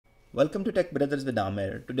Welcome to Tech Brothers with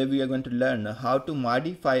Amir. Today we are going to learn how to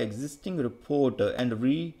modify existing report and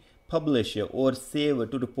republish or save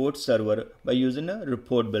to report server by using a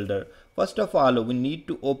report builder. First of all, we need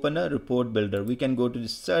to open a report builder. We can go to the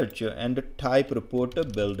search and type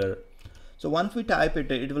report builder. So once we type it,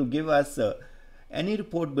 it will give us any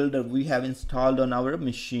report builder we have installed on our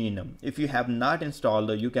machine. If you have not installed,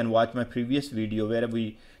 you can watch my previous video where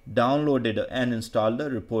we downloaded and installed the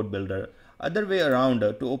report builder. Other way around,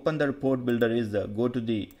 to open the report builder is go to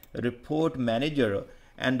the report manager,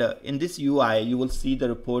 and in this UI you will see the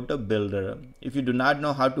report builder. If you do not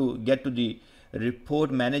know how to get to the report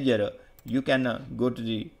manager, you can go to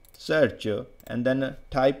the search and then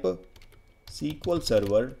type SQL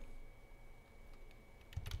Server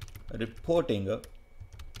reporting.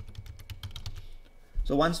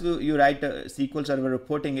 So once you write SQL Server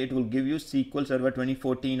reporting, it will give you SQL Server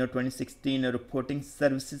 2014 or 2016 reporting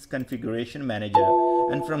services configuration manager,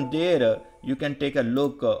 and from there you can take a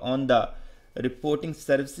look on the reporting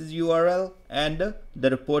services URL and the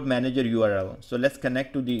report manager URL. So let's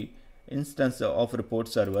connect to the instance of report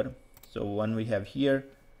server. So one we have here,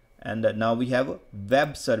 and now we have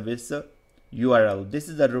web service URL. This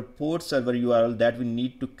is the report server URL that we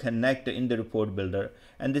need to connect in the report builder,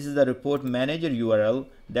 and this is the report manager URL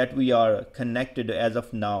that we are connected as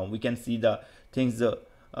of now. We can see the things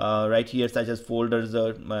right here, such as folders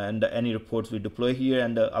and any reports we deploy here,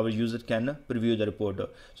 and our user can preview the report.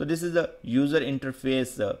 So this is the user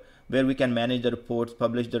interface where we can manage the reports,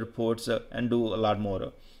 publish the reports, and do a lot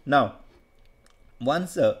more. Now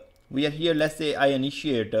once we are here, let's say I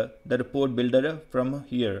initiate the report builder from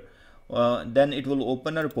here. Then it will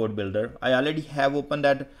open a report builder. I already have opened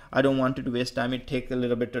that. I don't want it to waste time. It takes a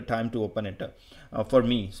little bit of time to open it for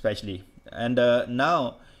me especially. And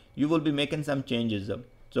now you will be making some changes.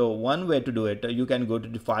 So one way to do it, you can go to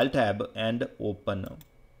the file tab and open.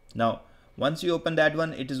 Now once you open that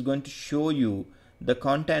one, it is going to show you the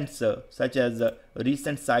contents such as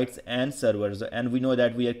recent sites and servers, and we know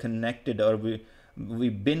that we are connected, or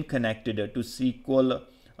we've been connected to SQL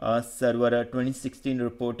Server 2016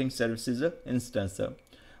 reporting services instance.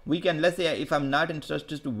 We can, let's say if I'm not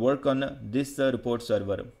interested to work on this report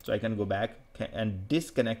server, so I can go back and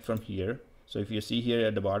disconnect from here. So if you see here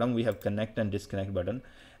at the bottom, we have connect and disconnect button,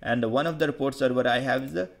 and one of the report server I have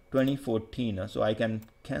is 2014. So I can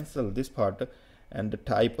cancel this part and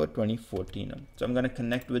type 2014. So I'm going to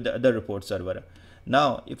connect with the other report server.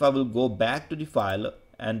 Now if I will go back to the file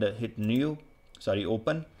and hit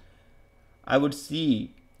open, I would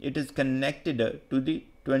see it is connected to the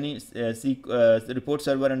report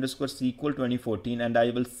server underscore SQL 2014, and I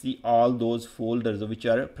will see all those folders which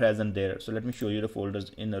are present there. So let me show you the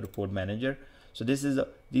folders in the report manager. So these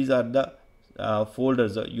are the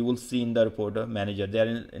folders you will see in the report manager.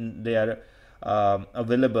 They are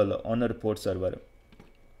available on a report server.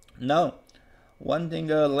 Now one thing,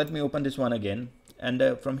 let me open this one again,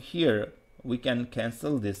 and from here we can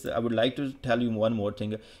cancel this. I would like to tell you one more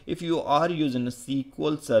thing. If you are using a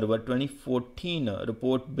SQL Server 2014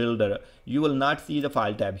 report builder, you will not see the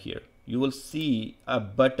file tab here. You will see a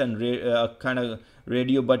button, a kind of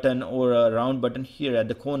radio button or a round button here at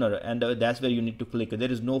the corner, and that's where you need to click.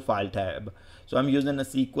 There is no file tab. So I'm using a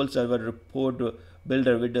SQL Server report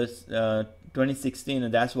builder with this 2016,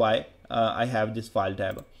 and that's why I have this file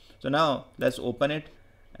tab. So now let's open it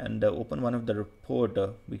and open one of the report.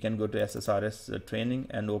 We can go to SSRS training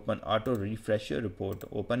and open auto refresh report.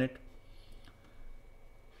 Open it.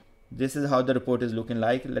 This is how the report is looking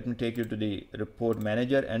like. Let me take you to the report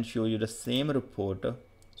manager and show you the same report.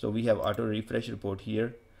 So we have auto refresh report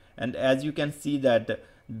here, and as you can see that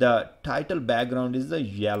the title background is the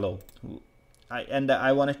yellow, and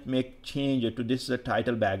I want to make change to this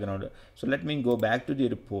title background. So let me go back to the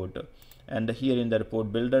report, and here in the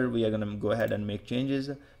report builder we are going to go ahead and make changes.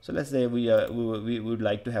 So let's say we would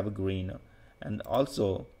like to have a green, and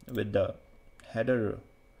also with the header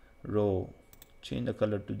row, change the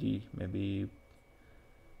color to the maybe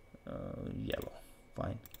yellow.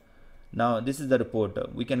 Fine. Now this is the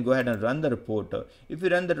report. We can go ahead and run the report. If we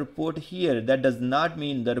run the report here, that does not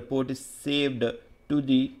mean the report is saved to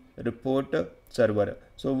the report server.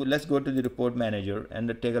 So let's go to the report manager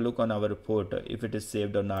and take a look on our report if it is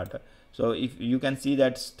saved or not. So if you can see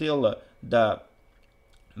that still the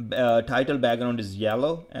title background is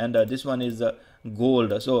yellow, and this one is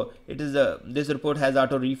gold. So it is this report has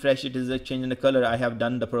auto refresh. It is a change in the color. I have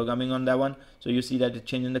done the programming on that one, so you see that it's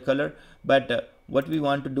changing the color. But what we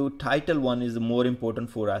want to do, title one is more important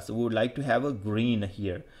for us. We would like to have a green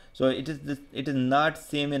here. So it is not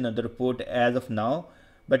same in the report as of now,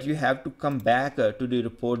 but you have to come back to the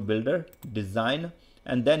report builder design,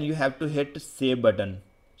 and then you have to hit save button.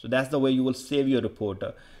 So that's the way you will save your report.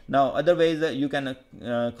 Now otherwise you can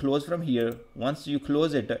close from here. Once you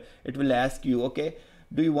close it, it will ask you, okay,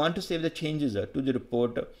 do you want to save the changes to the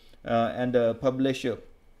report and publish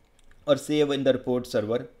or save in the report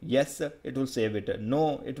server? Yes, it will save it.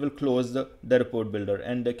 No, it will close the report builder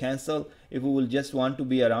and cancel if we will just want to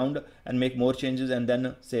be around and make more changes and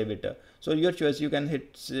then save it. So your choice, you can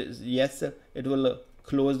hit yes, it will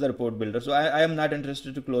close the report builder. So I am not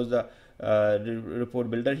interested to close the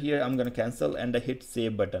report builder here. I'm going to cancel and hit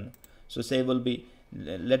save button. So save will be,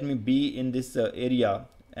 let me be in this area,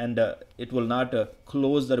 and it will not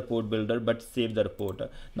close the report builder but save the report.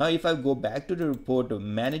 Now if I go back to the report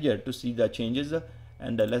manager to see the changes,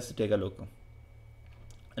 and let's take a look.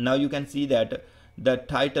 And now you can see that the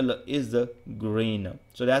title is green.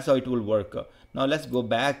 So that's how it will work. Now let's go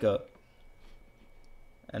back,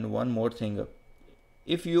 and one more thing.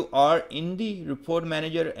 If you are in the report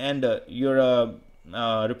manager and your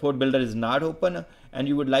report builder is not open and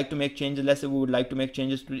you would like to make changes, let's say we would like to make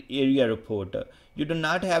changes to the area report, you do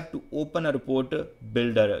not have to open a report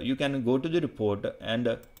builder. You can go to the report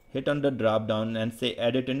and hit on the drop down and say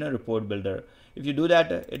edit in a report builder. If you do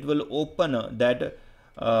that, it will open that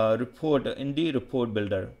report in the report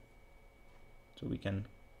builder. So we can,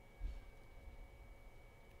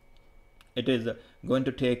 it is going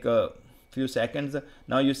to take a few seconds.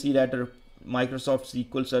 Now you see that Microsoft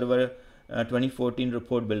SQL Server 2014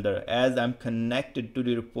 report builder, as I'm connected to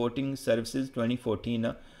the reporting services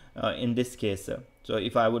 2014 in this case. So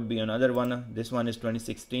if I would be another one, this one is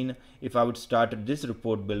 2016. If I would start this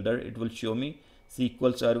report builder, it will show me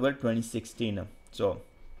SQL Server 2016. So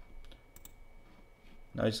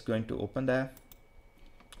now it's going to open that.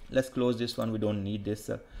 Let's close this one, we don't need this.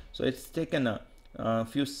 So it's taken a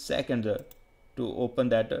few seconds to open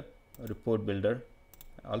that report builder.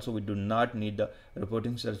 Also, we do not need the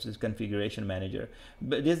reporting services configuration manager,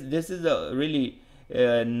 but this is a really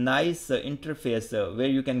nice interface where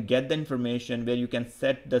you can get the information, where you can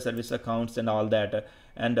set the service accounts and all that,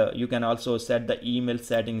 and you can also set the email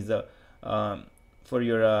settings for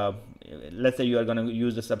your let's say you are going to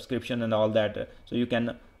use the subscription and all that. So you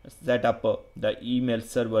can set up the email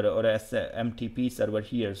server or SMTP server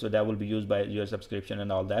here, so that will be used by your subscription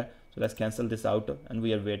and all that. So let's cancel this out, and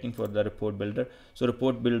we are waiting for the report builder. So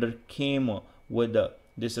report builder came with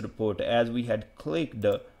this report. As we had clicked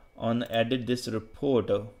on edit this report,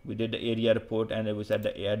 we did the area report and we said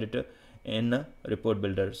the edit in report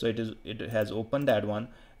builder. So it has opened that one,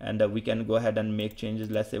 and we can go ahead and make changes.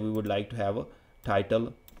 Let's say we would like to have a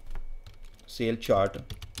title, sale chart,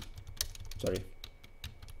 sorry,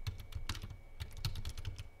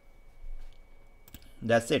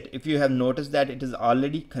 that's it. If you have noticed that it is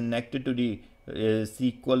already connected to the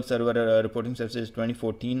SQL Server reporting services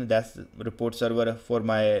 2014, that's report server for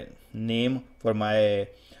my name for my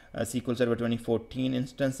SQL Server 2014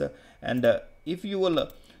 instance. And if you will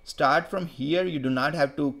start from here, you do not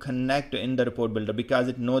have to connect in the report builder, because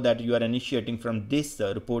it know that you are initiating from this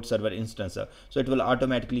report server instance. So it will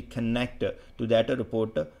automatically connect to that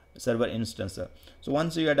report server instance. So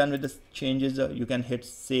once you are done with the changes, you can hit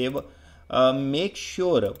save. Make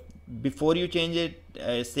sure before you change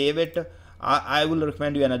it, save it. I will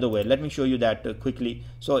recommend you another way. Let me show you that quickly.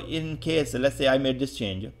 So in case, let's say I made this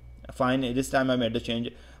change, fine, this time I made the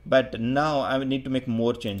change, but now I need to make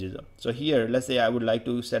more changes. So here, let's say I would like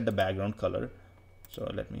to set the background color. So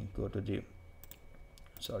let me go to the,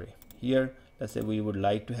 sorry, here, let's say we would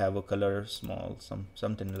like to have a color small,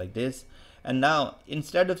 something like this. And now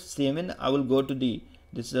instead of saving, I will go to the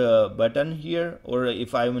this button here, or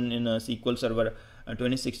if I'm in a SQL Server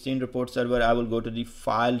 2016 report server, I will go to the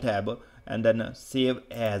file tab and then save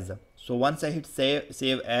as. So once I hit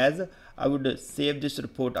save as, I would save this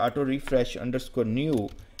report auto refresh _ new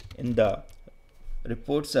in the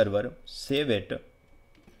report server, save it.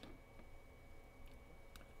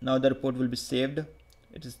 Now the report will be saved.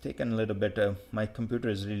 It has taken a little bit, my computer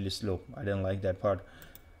is really slow, I don't like that part,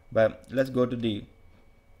 but let's go to the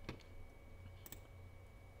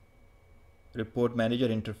report manager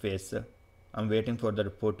interface. I'm waiting for the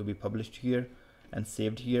report to be published here and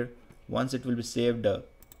saved here. Once it will be saved,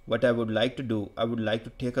 what I would like to do, I would like to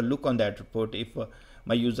take a look on that report. If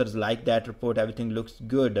my users like that report, everything looks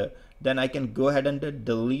good, then I can go ahead and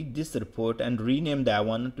delete this report and rename that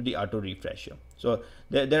one to the auto refresh. So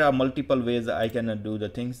there are multiple ways I can do the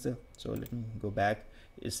things. So let me go back.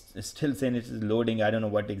 It's still saying it is loading. I don't know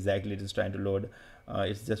what exactly it is trying to load.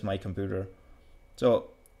 It's just my computer. So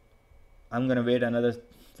I'm gonna wait another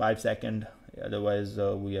 5 seconds, otherwise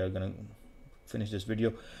we are gonna finish this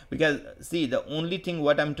video. Because see, the only thing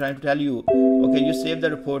what I'm trying to tell you, okay, you save the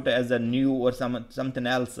report as a new or something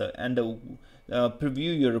else, and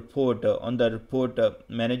preview your report on the report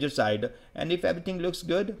manager side, and if everything looks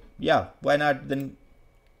good, yeah, why not? Then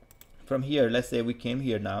from here, let's say we came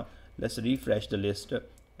here now, let's refresh the list,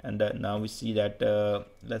 and now we see that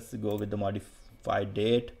let's go with the modified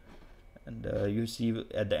date, and you see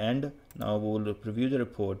at the end, now we'll preview the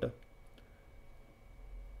report.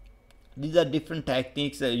 These are different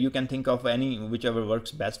techniques. You can think of any, whichever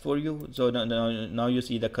works best for you. So now you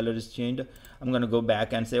see the color is changed. I'm going to go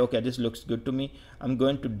back and say, okay, this looks good to me. I'm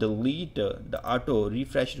going to delete the auto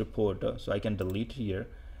refresh report, so I can delete here,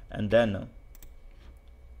 and then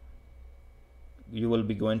you will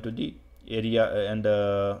be going to the area and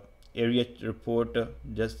area report.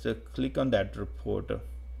 Just click on that report,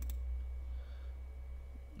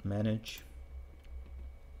 manage,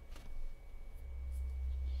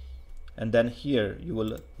 and then here you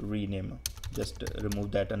will rename. Just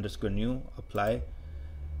remove that underscore new, apply.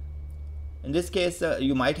 In this case,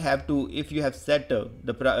 you might have to, if you have set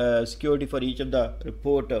the security for each of the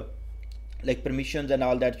report, like permissions and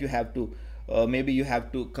all that, you have to maybe you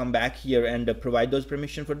have to come back here and provide those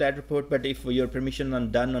permissions for that report. But if your permission are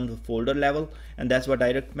done on the folder level, and that's what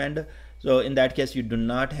I recommend, so in that case you do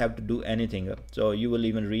not have to do anything. So you will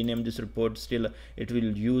even rename this report, still it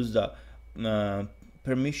will use the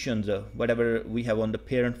permissions whatever we have on the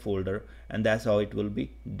parent folder, and that's how it will be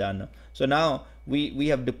done. So now we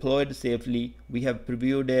have deployed safely, we have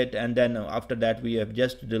previewed it, and then after that we have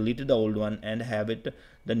just deleted the old one and have it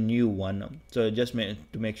the new one. So just to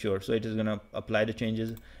make sure, so it is going to apply the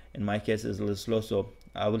changes. In my case it's a little slow, so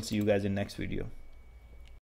I will see you guys in next video.